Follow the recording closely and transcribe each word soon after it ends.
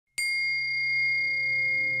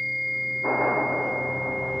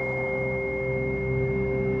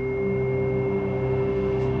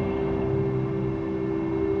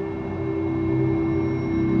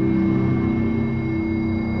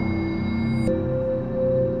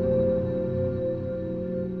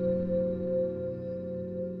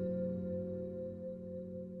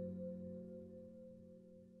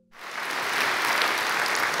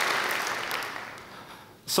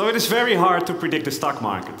So it is very hard to predict the stock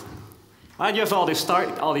market. Right? You have all these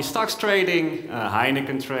stocks trading,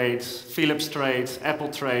 Heineken trades, Philips trades, Apple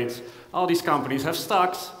trades. All these companies have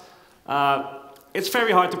stocks. It's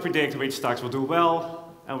very hard to predict which stocks will do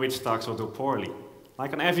well and which stocks will do poorly.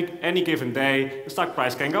 Like on any given day, the stock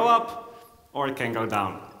price can go up or it can go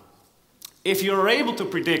down. If you're able to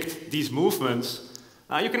predict these movements,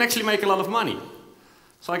 you can actually make a lot of money.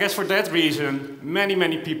 So I guess for that reason,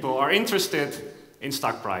 many people are interested in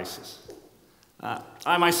stock prices.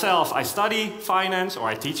 I myself, I study finance, or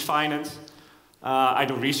I teach finance. I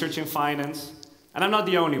do research in finance, and I'm not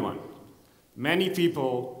the only one. Many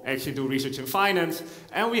people actually do research in finance,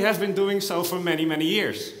 and we have been doing so for many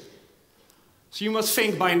years. So you must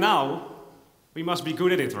think by now, we must be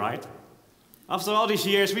good at it, right? After all these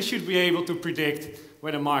years, we should be able to predict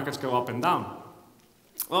where the markets go up and down.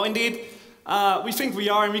 Well, indeed, we think we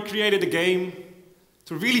are, and we created a game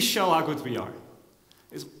to really show how good we are.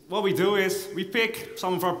 What we do is, we pick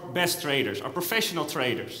some of our best traders, our professional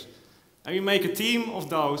traders, and we make a team of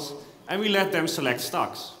those, and we let them select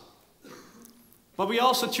stocks. But we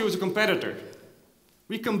also choose a competitor.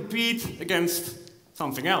 We compete against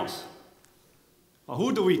something else. Well,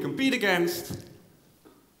 who do we compete against?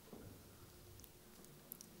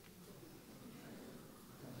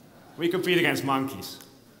 We compete against monkeys.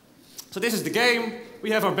 So this is the game.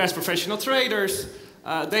 We have our best professional traders.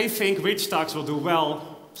 They think which stocks will do well,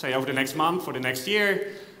 say over the next month or the next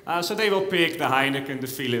year. So they will pick the Heineken, the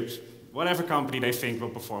Philips, whatever company they think will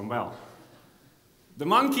perform well. The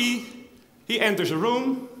monkey, he enters a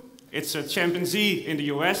room. It's a chimpanzee in the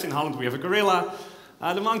US. In Holland we have a gorilla.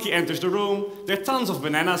 The monkey enters the room. There are tons of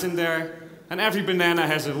bananas in there. And every banana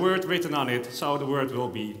has a word written on it. So the word will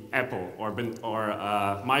be Apple or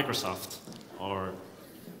Microsoft or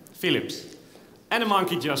Philips. And the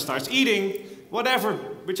monkey just starts eating.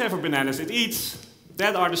 Whichever bananas it eats,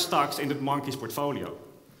 that are the stocks in the monkey's portfolio.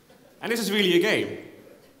 And this is really a game.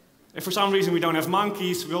 If for some reason we don't have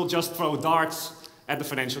monkeys, we'll just throw darts at the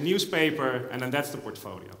financial newspaper, and then that's the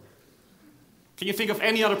portfolio. Can you think of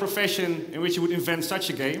any other profession in which you would invent such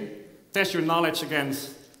a game? Test your knowledge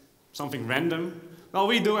against something random? Well,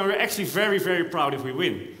 we do, and we're actually very proud if we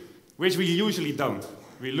win, which we usually don't.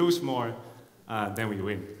 We lose more than we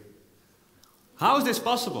win. How is this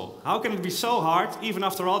possible? How can it be so hard, even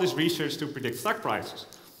after all this research, to predict stock prices?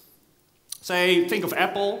 Say, think of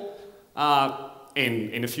Apple.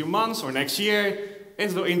 In a few months or next year,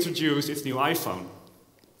 it will introduce its new iPhone.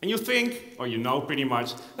 And you think, or you know pretty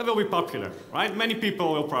much, that will be popular, right? Many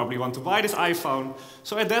people will probably want to buy this iPhone.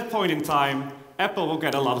 So at that point in time, Apple will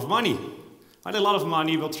get a lot of money. Right? A lot of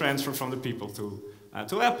money will transfer from the people to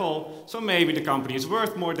Apple. So maybe the company is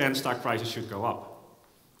worth more, then stock prices should go up.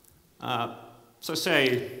 So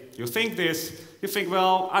say you think this, you think,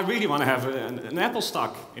 well, I really want to have an Apple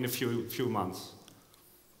stock in a few months.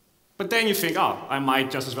 But then you think, oh, I might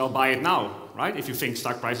just as well buy it now, right? If you think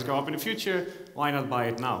stock prices go up in the future, why not buy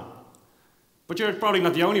it now? But you're probably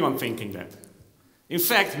not the only one thinking that. In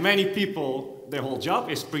fact, many people, their whole job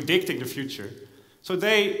is predicting the future. So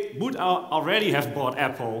they would already have bought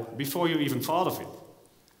Apple before you even thought of it.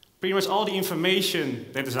 Pretty much all the information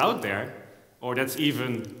that is out there, or that's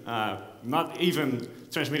even not even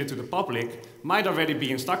transmitted to the public, might already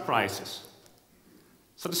be in stock prices.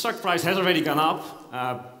 So the stock price has already gone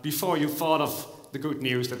up before you thought of the good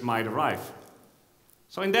news that might arrive.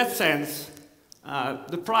 So in that sense,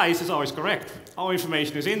 the price is always correct. All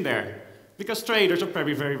information is in there, because traders are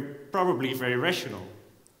probably very rational.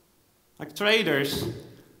 Like traders,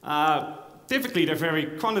 typically they're very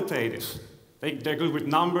quantitative. They're good with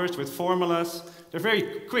numbers, with formulas. They're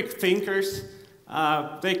very quick thinkers.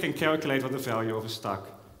 They can calculate what the value of a stock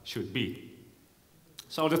should be.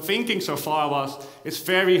 So the thinking so far was, it's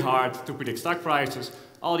very hard to predict stock prices.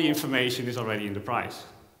 All the information is already in the price.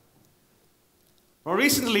 Well,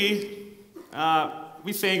 recently,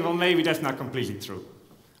 we think, well, maybe that's not completely true.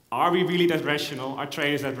 Are we really that rational? Are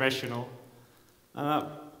traders that rational?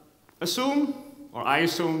 Assume, or I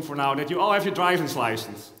assume for now, that you all have your driver's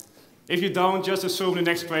license. If you don't, just assume the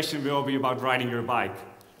next question will be about riding your bike.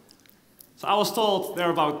 So I was told there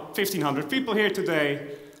are about 1,500 people here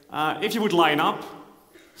today. If you would line up,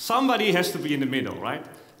 somebody has to be in the middle, right?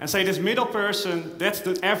 And say this middle person, that's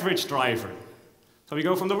the average driver. So we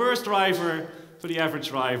go from the worst driver to the average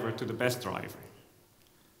driver to the best driver.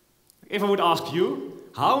 If I would ask you,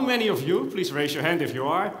 how many of you, please raise your hand if you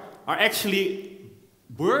are actually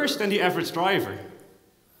worse than the average driver?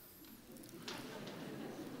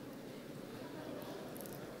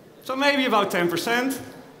 So maybe about 10%,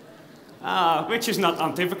 which is not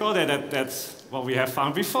untypical. That's what we have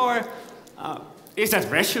found before. Is that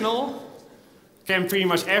rational? Can pretty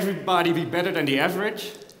much everybody be better than the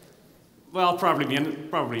average? Well,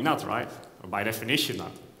 probably not, right? Or by definition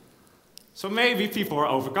not. So maybe people are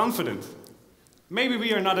overconfident. Maybe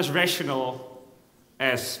we are not as rational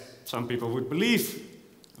as some people would believe,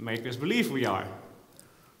 make us believe we are.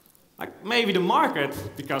 Like maybe the market,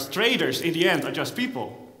 because traders in the end are just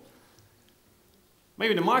people,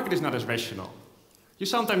 maybe the market is not as rational. You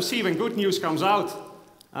sometimes see when good news comes out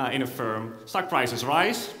in a firm, stock prices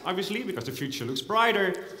rise, obviously, because the future looks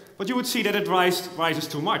brighter, but you would see that it rises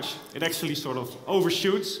too much. It actually sort of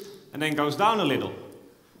overshoots and then goes down a little.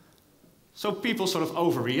 So people sort of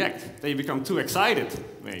overreact. They become too excited,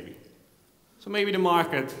 maybe. So maybe the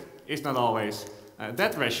market is not always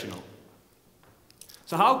that rational.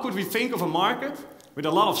 So how could we think of a market with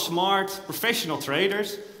a lot of smart, professional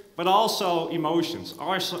traders, but also emotions,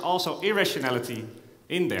 also irrationality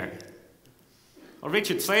in there? Well,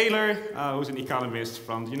 Richard Thaler, who's an economist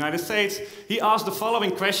from the United States, he asked the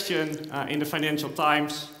following question in the Financial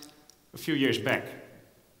Times a few years back.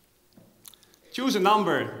 Choose a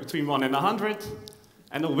number between 1 and 100,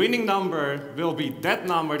 and the winning number will be that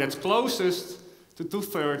number that's closest to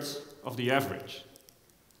 2/3 of the average.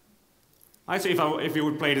 Right, so if you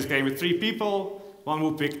would play this game with 3 people, one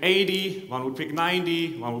would pick 80, one would pick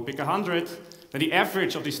 90, one would pick 100, then the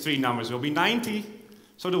average of these 3 numbers will be 90,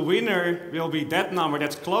 so the winner will be that number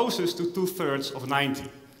that's closest to 2/3 of 90,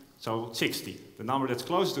 so 60. The number that's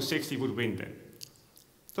closest to 60 would win then.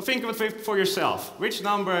 So think of it for yourself. Which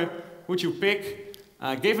number would you pick,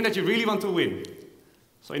 given that you really want to win?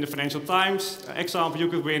 So in the Financial Times example, you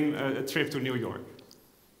could win a trip to New York.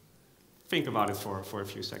 Think about it for a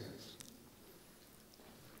few seconds.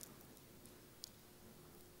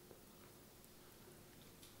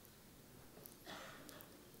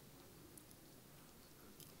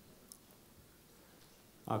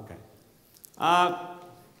 Okay.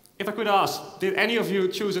 If I could ask, did any of you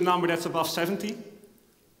choose a number that's above 70?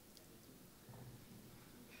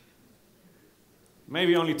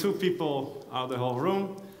 Maybe only 2 people out of the whole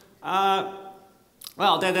room.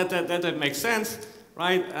 Well, that makes sense,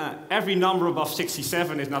 right? Every number above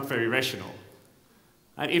 67 is not very rational.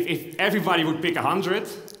 If everybody would pick 100,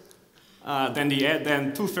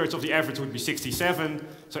 then 2/3 of the average would be 67.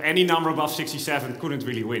 So any number above 67 couldn't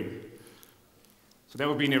really win. So that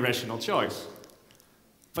would be an irrational choice.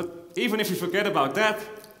 But even if you forget about that,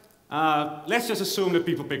 let's just assume that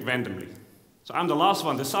people pick randomly. So I'm the last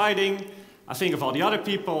one deciding. I think of all the other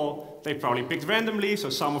people, they probably picked randomly, so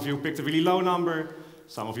some of you picked a really low number,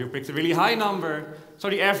 some of you picked a really high number, so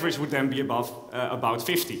the average would then be about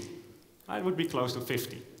 50. It would be close to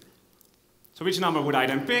 50. So which number would I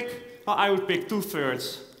then pick? Well, I would pick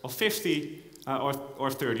 2/3 of 50,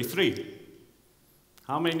 or 33.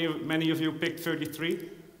 How many of you picked 33?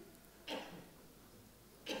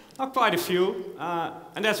 Oh, quite a few,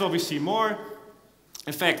 and that's what we see more.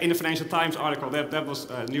 In fact, in the Financial Times article, that was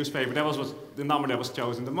a newspaper, that was the number that was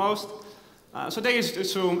chosen the most. So they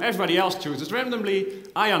assume everybody else chooses randomly.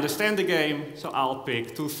 I understand the game, so I'll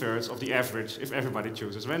pick 2/3 of the average if everybody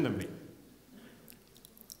chooses randomly.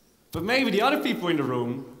 But maybe the other people in the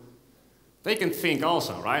room, they can think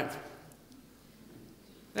also, right?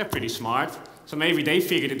 They're pretty smart, so maybe they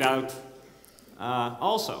figured it out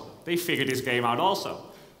also. They figured this game out also.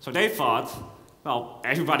 So they thought, well,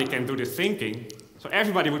 everybody can do this thinking, so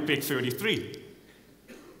everybody would pick 33.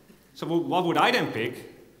 So what would I then pick?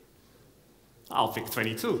 I'll pick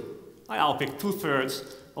 22. I'll pick 2/3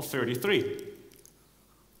 of 33.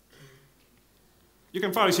 You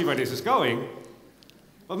can probably see where this is going,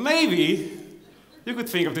 but maybe you could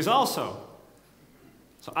think of this also.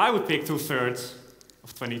 So I would pick 2/3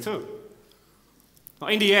 of 22. Now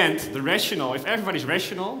in the end, the rational, if everybody's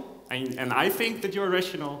rational, and I think that you're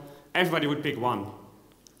rational, everybody would pick 1.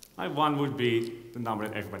 1 would be the number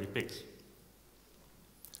that everybody picks.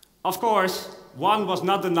 Of course, 1 was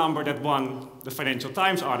not the number that won the Financial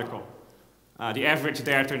Times article. The average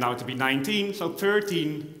there turned out to be 19, so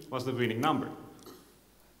 13 was the winning number.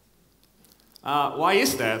 Why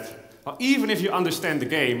is that? Well, even if you understand the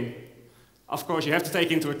game, of course you have to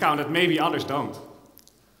take into account that maybe others don't.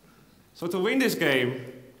 So to win this game,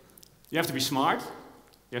 you have to be smart,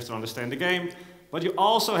 you have to understand the game, but you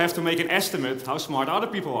also have to make an estimate how smart other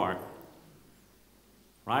people are.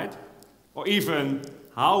 Right? Or even,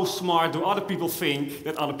 how smart do other people think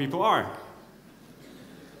that other people are?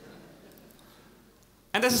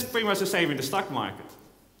 And this is pretty much the same in the stock market.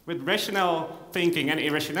 With rational thinking and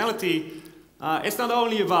irrationality, it's not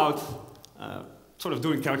only about sort of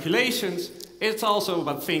doing calculations, it's also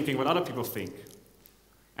about thinking what other people think.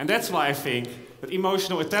 And that's why I think that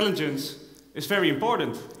emotional intelligence is very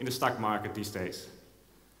important in the stock market these days.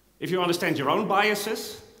 If you understand your own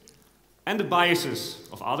biases and the biases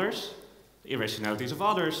of others, the irrationalities of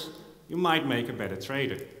others, you might make a better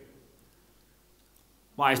trader.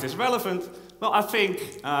 Why is this relevant? Well, I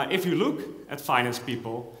think if you look at finance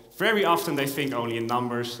people, very often they think only in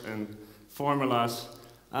numbers and formulas,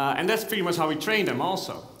 and that's pretty much how we train them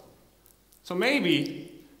also. So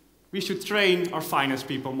maybe we should train our finance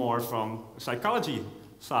people more from the psychology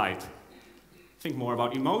side. Think more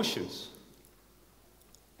about emotions.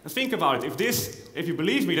 And think about it, if you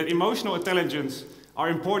believe me that emotional intelligence are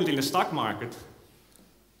important in the stock market,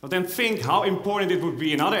 well then think how important it would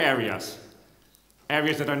be in other areas.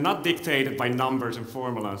 Areas that are not dictated by numbers and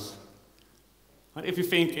formulas. But if you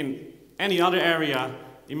think in any other area,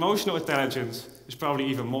 emotional intelligence is probably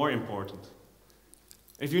even more important.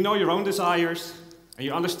 If you know your own desires, and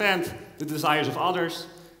you understand the desires of others,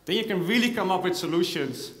 then you can really come up with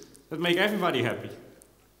solutions that make everybody happy.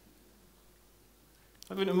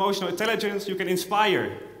 But with emotional intelligence, you can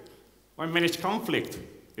inspire or manage conflict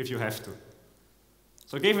if you have to.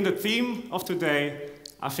 So given the theme of today,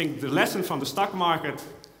 I think the lesson from the stock market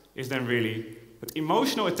is then really that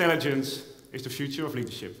emotional intelligence is the future of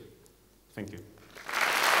leadership. Thank you.